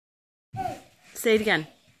Say it again.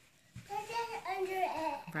 Put it under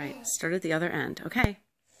it. Right. Start at the other end. Okay.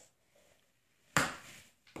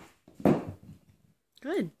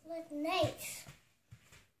 Good. Look nice.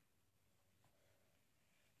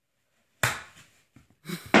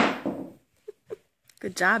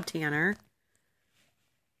 Good job, Tanner.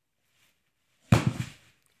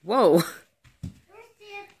 Whoa. Where's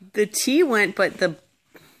The T went, but the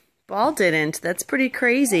ball didn't. That's pretty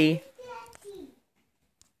crazy. the T?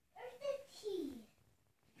 Where's the T?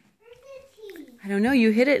 Where's the T? I don't know. You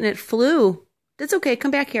hit it and it flew. That's okay.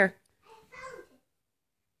 Come back here. I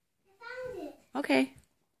found it. Okay.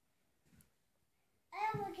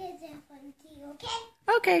 I will get that one T, okay?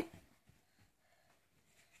 Okay.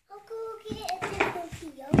 I'll go get a different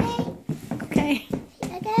T, okay? Okay.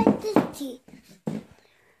 I got this T.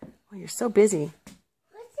 Well, you're so busy.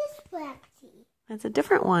 What's this black T? That's a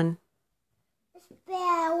different one. It's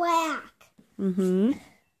black. Mm-hmm.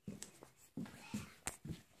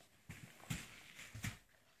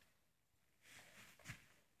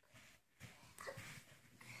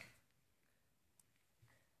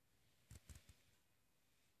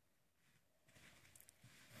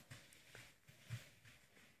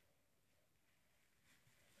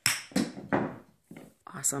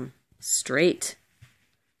 Awesome. Straight.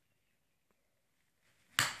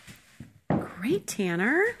 Great,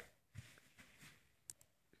 Tanner.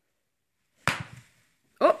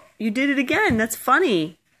 Oh, you did it again. That's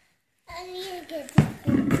funny. I need to get this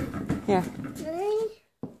T. Here. Mine?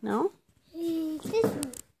 No? This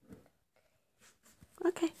one.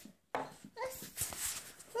 Okay.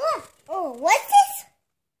 Oh, what's this?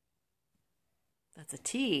 That's a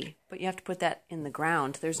T, but you have to put that in the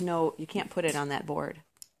ground. There's no, you can't put it on that board.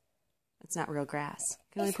 It's not real grass.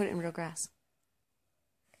 You can only put it in real grass.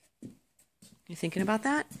 You thinking about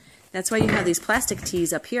that? That's why you have these plastic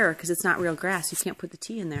tees up here, because it's not real grass. You can't put the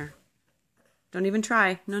T in there. Don't even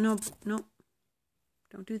try. No, no, no.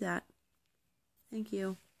 Don't do that. Thank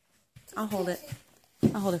you. I'll hold it.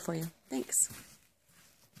 I'll hold it for you. Thanks.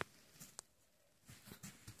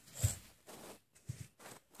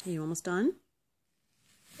 Are you almost done?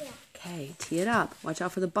 Yeah. Okay, tee it up. Watch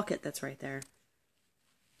out for the bucket that's right there.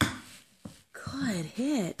 Good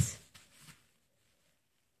hit.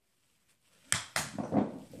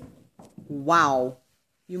 Wow.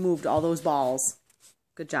 You moved all those balls.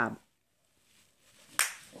 Good job.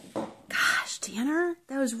 Gosh, Tanner,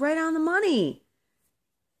 that was right on the money.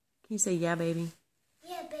 Can you say, yeah, baby?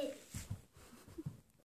 Yeah, baby.